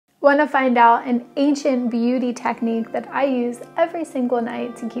Want to find out an ancient beauty technique that I use every single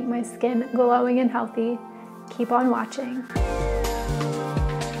night to keep my skin glowing and healthy? Keep on watching.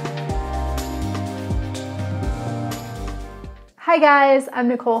 Hi guys, I'm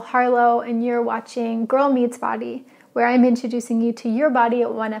Nicole Harlow and you're watching Girl Meets Body, where I'm introducing you to your body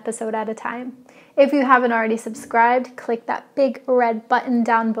one episode at a time. If you haven't already subscribed, click that big red button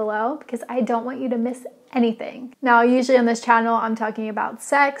down below because I don't want you to miss anything. Now, usually on this channel, I'm talking about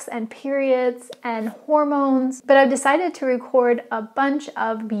sex and periods and hormones, but I've decided to record a bunch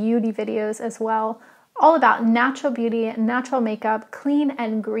of beauty videos as well, all about natural beauty and natural makeup, clean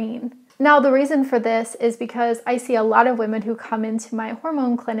and green. Now, the reason for this is because I see a lot of women who come into my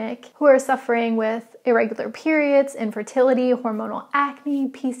hormone clinic who are suffering with irregular periods, infertility, hormonal acne,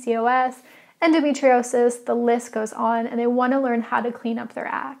 PCOS, endometriosis, the list goes on, and they want to learn how to clean up their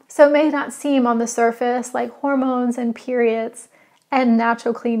act. So it may not seem on the surface like hormones and periods and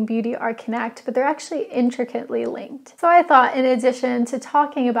natural clean beauty are connected, but they're actually intricately linked. So I thought in addition to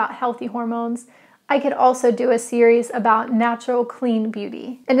talking about healthy hormones, I could also do a series about natural clean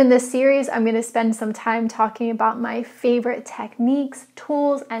beauty. And in this series, I'm going to spend some time talking about my favorite techniques,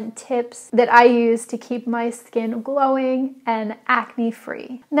 tools, and tips that I use to keep my skin glowing and acne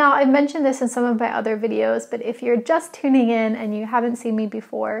free. Now, I've mentioned this in some of my other videos, but if you're just tuning in and you haven't seen me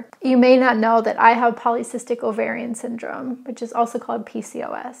before, you may not know that I have polycystic ovarian syndrome, which is also called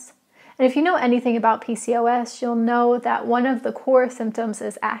PCOS. And if you know anything about PCOS, you'll know that one of the core symptoms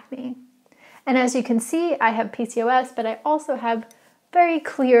is acne. And as you can see, I have PCOS, but I also have very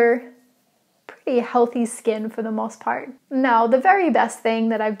clear, pretty healthy skin for the most part. Now, the very best thing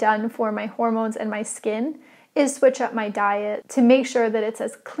that I've done for my hormones and my skin is switch up my diet to make sure that it's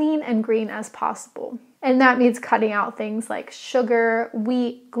as clean and green as possible. And that means cutting out things like sugar,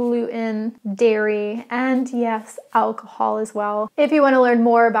 wheat, gluten, dairy, and yes, alcohol as well. If you want to learn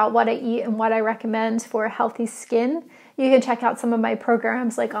more about what I eat and what I recommend for a healthy skin, you can check out some of my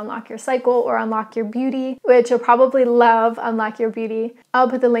programs like Unlock Your Cycle or Unlock Your Beauty, which you'll probably love. Unlock Your Beauty. I'll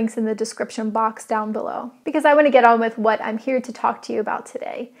put the links in the description box down below because I want to get on with what I'm here to talk to you about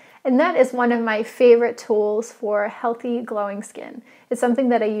today. And that is one of my favorite tools for healthy, glowing skin. It's something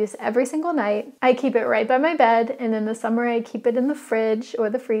that I use every single night. I keep it right by my bed, and in the summer I keep it in the fridge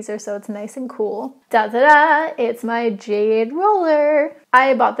or the freezer so it's nice and cool. Da-da-da! It's my Jade Roller!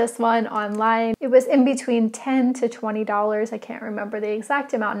 I bought this one online. It was in between $10 to $20. I can't remember the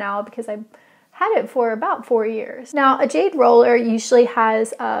exact amount now because I had it for about 4 years. Now, a Jade Roller usually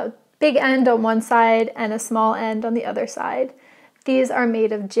has a big end on one side and a small end on the other side. These are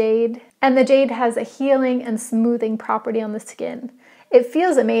made of jade, and the jade has a healing and smoothing property on the skin. It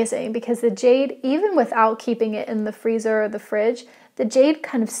feels amazing because the jade, even without keeping it in the freezer or the fridge, the jade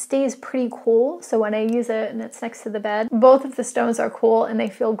kind of stays pretty cool. So when I use it and it's next to the bed, both of the stones are cool and they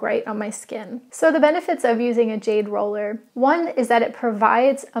feel great on my skin. So the benefits of using a jade roller, one is that it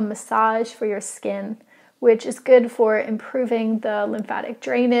provides a massage for your skin, which is good for improving the lymphatic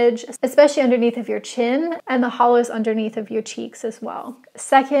drainage, especially underneath of your chin and the hollows underneath of your cheeks as well.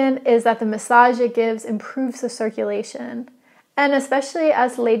 Second is that the massage it gives improves the circulation. And especially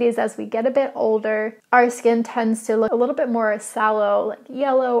as ladies, as we get a bit older, our skin tends to look a little bit more sallow, like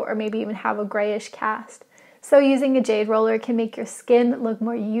yellow, or maybe even have a grayish cast. So using a jade roller can make your skin look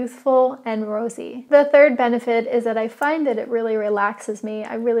more youthful and rosy. The third benefit is that I find that it really relaxes me.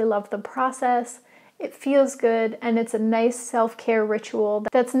 I really love the process. It feels good, and it's a nice self-care ritual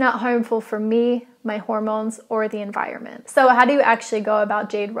that's not harmful for me, my hormones, or the environment. So how do you actually go about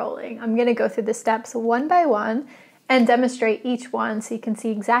jade rolling? I'm going to go through the steps one by one and demonstrate each one so you can see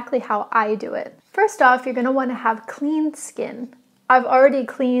exactly how I do it. First off, you're going to want to have clean skin. I've already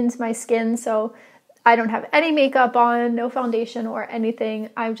cleaned my skin, so I don't have any makeup on, no foundation or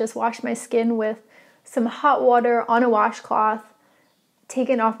anything. I've just washed my skin with some hot water on a washcloth,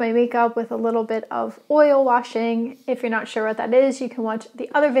 taken off my makeup with a little bit of oil washing. If you're not sure what that is, you can watch the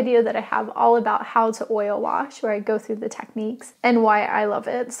other video that I have all about how to oil wash, where I go through the techniques and why I love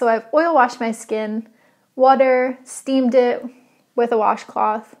it. So I've oil washed my skin, water, steamed it with a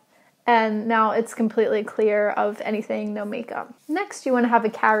washcloth, and now it's completely clear of anything, no makeup. Next, you want to have a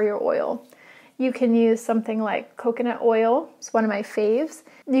carrier oil. You can use something like coconut oil, it's one of my faves.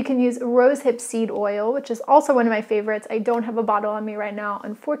 You can use rosehip seed oil, which is also one of my favorites. I don't have a bottle on me right now,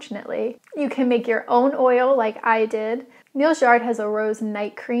 unfortunately. You can make your own oil like I did. Neil Jard has a rose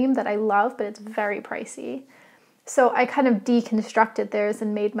night cream that I love, but it's very pricey. So I kind of deconstructed theirs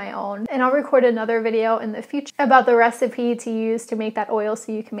and made my own. And I'll record another video in the future about the recipe to use to make that oil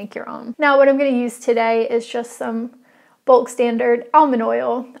so you can make your own. Now what I'm going to use today is just some bulk standard almond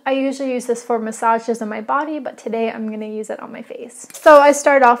oil. I usually use this for massages on my body, but today I'm going to use it on my face. So I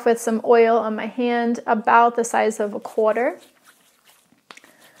start off with some oil on my hand, about the size of a quarter.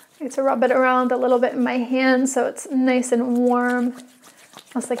 I get to rub it around a little bit in my hand so it's nice and warm.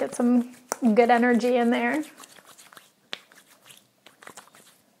 Let's get some good energy in there.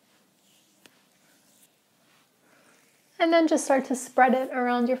 And then just start to spread it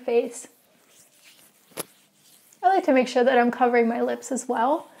around your face. I like to make sure that I'm covering my lips as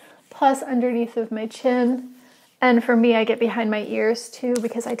well, plus underneath of my chin. And for me, I get behind my ears too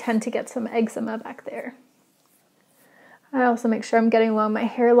because I tend to get some eczema back there. I also make sure I'm getting along my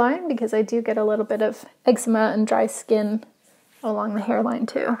hairline because I do get a little bit of eczema and dry skin along the hairline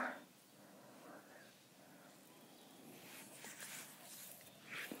too.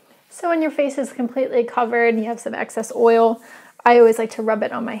 So when your face is completely covered and you have some excess oil, I always like to rub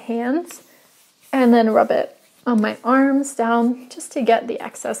it on my hands and then rub it on my arms down just to get the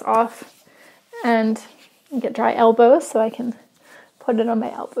excess off, and get dry elbows so I can put it on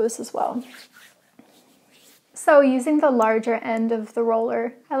my elbows as well. So using the larger end of the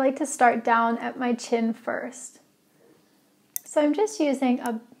roller, I like to start down at my chin first. So I'm just using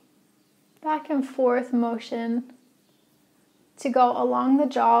a back and forth motion to go along the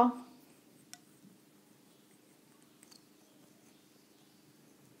jaw.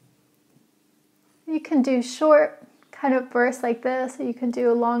 You can do short kind of bursts like this, or you can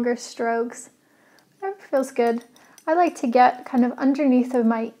do longer strokes. Whatever feels good. I like to get kind of underneath of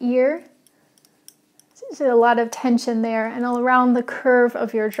my ear. There's a lot of tension there, and around the curve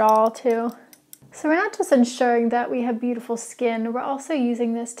of your jaw too. So we're not just ensuring that we have beautiful skin, we're also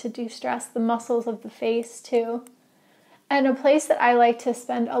using this to de-stress the muscles of the face too. And a place that I like to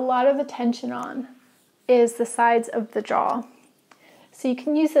spend a lot of attention on is the sides of the jaw. So you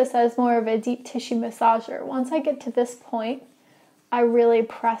can use this as more of a deep tissue massager. Once I get to this point, I really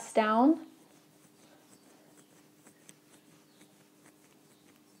press down.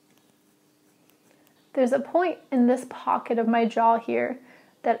 There's a point in this pocket of my jaw here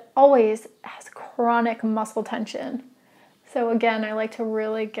that always has chronic muscle tension. So again, I like to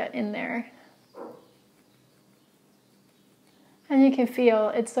really get in there. And you can feel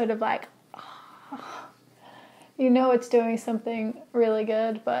it's sort of like, you know it's doing something really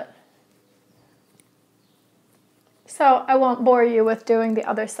good, but... So I won't bore you with doing the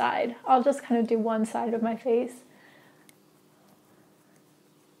other side. I'll just kind of do one side of my face.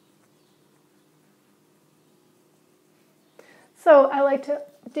 So I like to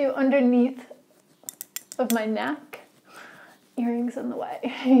do underneath of my neck. Earrings in the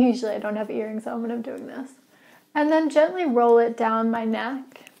way. Usually I don't have earrings on when I'm doing this. And then gently roll it down my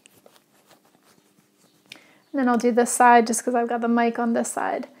neck. And then I'll do this side just because I've got the mic on this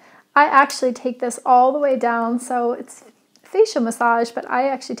side. I actually take this all the way down, so it's facial massage, but I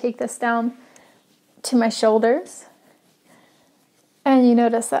actually take this down to my shoulders. And you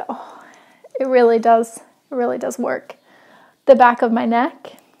notice that it really does work. The back of my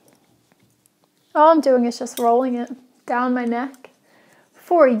neck. All I'm doing is just rolling it down my neck.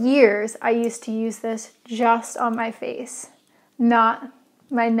 For years, I used to use this just on my face, not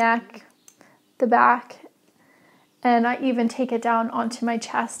my neck, the back. And I even take it down onto my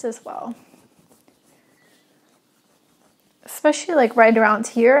chest as well. Especially like right around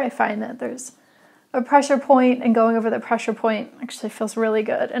here, I find that there's a pressure point, and going over the pressure point actually feels really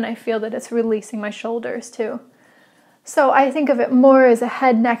good. And I feel that it's releasing my shoulders too. So I think of it more as a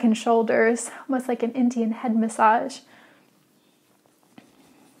head, neck, and shoulders, almost like an Indian head massage.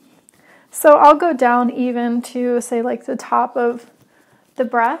 So I'll go down even to, say, like the top of the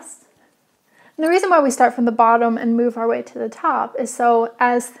breast. And the reason why we start from the bottom and move our way to the top is so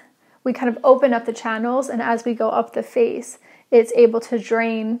as we kind of open up the channels and as we go up the face, it's able to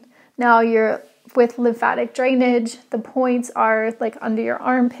drain. Now you're with lymphatic drainage, the points are like under your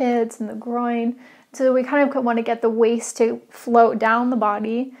armpits and the groin. So we kind of want to get the waist to float down the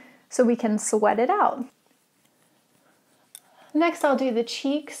body so we can sweat it out. Next, I'll do the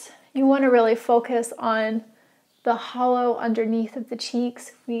cheeks. You want to really focus on the hollow underneath of the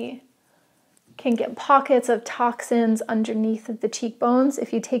cheeks. We can get pockets of toxins underneath of the cheekbones.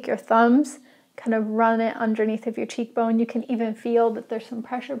 If you take your thumbs, kind of run it underneath of your cheekbone, you can even feel that there's some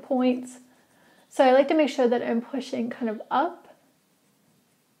pressure points. So I like to make sure that I'm pushing kind of up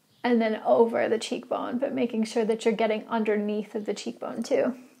and then over the cheekbone, but making sure that you're getting underneath of the cheekbone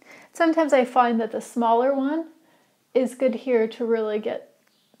too. Sometimes I find that the smaller one is good here to really get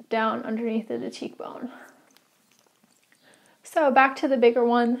down underneath of the cheekbone. So back to the bigger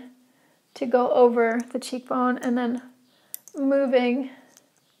one to go over the cheekbone, and then moving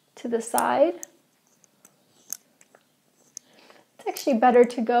to the side. It's actually better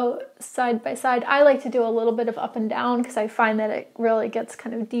to go side by side. I like to do a little bit of up and down because I find that it really gets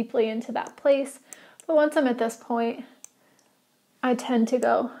kind of deeply into that place. But once I'm at this point, I tend to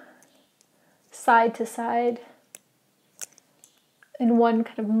go side to side in one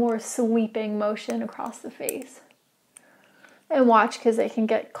kind of more sweeping motion across the face. And watch, because it can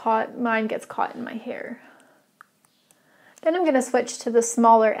get caught, mine gets caught in my hair. Then I'm going to switch to the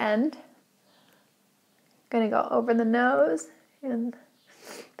smaller end. I'm going to go over the nose and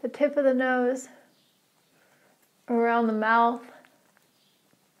the tip of the nose, around the mouth.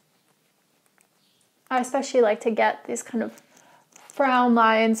 I especially like to get these kind of frown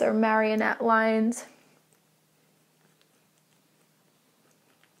lines or marionette lines.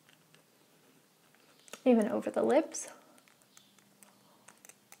 Even over the lips.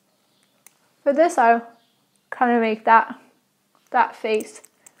 For this, I kind of make that face.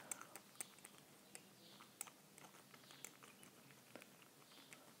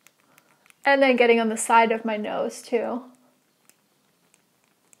 And then getting on the side of my nose too.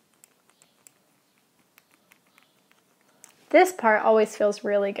 This part always feels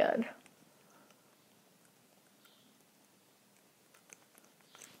really good.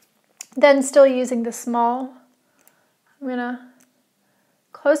 Then still using the small, I'm gonna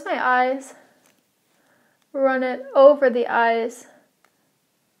close my eyes, run it over the eyes,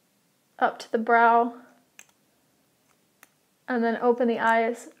 up to the brow, and then open the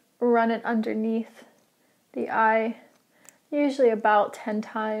eyes, run it underneath the eye, usually about 10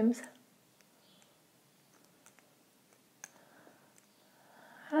 times.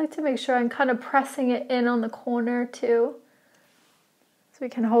 I like to make sure I'm kind of pressing it in on the corner too, so we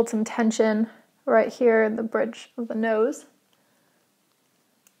can hold some tension right here in the bridge of the nose.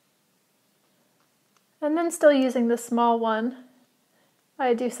 And then still using the small one,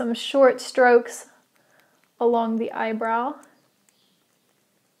 I do some short strokes along the eyebrow.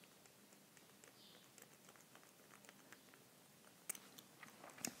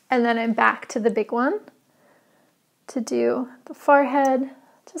 And then I'm back to the big one to do the forehead,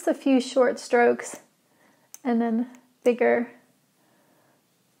 just a few short strokes, and then bigger,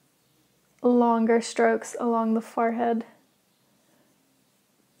 longer strokes along the forehead.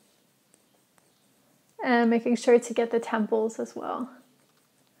 And making sure to get the temples as well.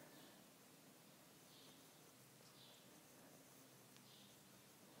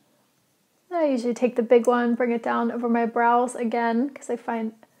 I usually take the big one, bring it down over my brows again, because I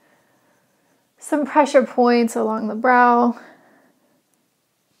find some pressure points along the brow.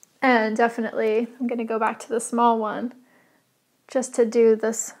 And definitely, I'm going to go back to the small one, just to do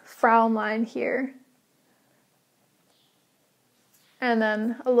this frown line here. And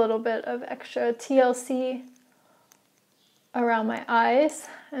then a little bit of extra TLC around my eyes.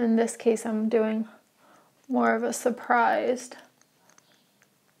 In this case, I'm doing more of a surprised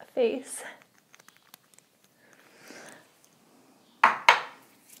face.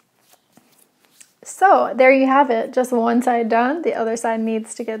 So there you have it, just one side done, the other side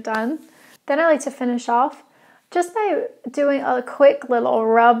needs to get done. Then I like to finish off just by doing a quick little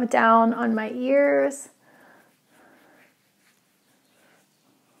rub down on my ears.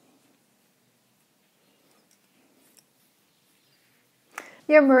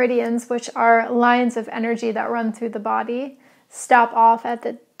 Your meridians, which are lines of energy that run through the body, stop off at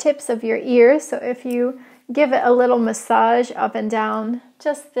the tips of your ears. So if you give it a little massage up and down,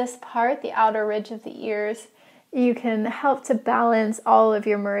 just this part, the outer ridge of the ears, you can help to balance all of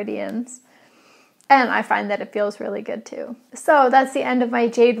your meridians. And I find that it feels really good too. So that's the end of my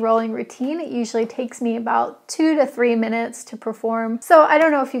jade rolling routine. It usually takes me about 2 to 3 minutes to perform. So I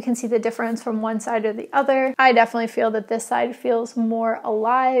don't know if you can see the difference from one side or the other. I definitely feel that this side feels more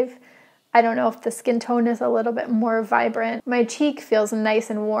alive. I don't know if the skin tone is a little bit more vibrant. My cheek feels nice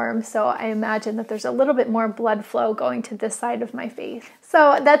and warm, so I imagine that there's a little bit more blood flow going to this side of my face.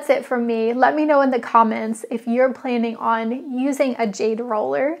 So that's it from me. Let me know in the comments if you're planning on using a jade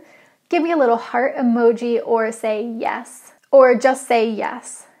roller. Give me a little heart emoji or say yes, or just say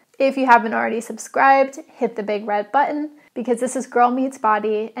yes. If you haven't already subscribed, hit the big red button, because this is Girl Meets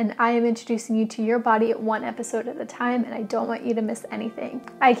Body and I am introducing you to your body one episode at a time, and I don't want you to miss anything.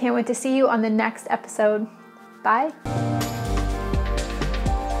 I can't wait to see you on the next episode. Bye.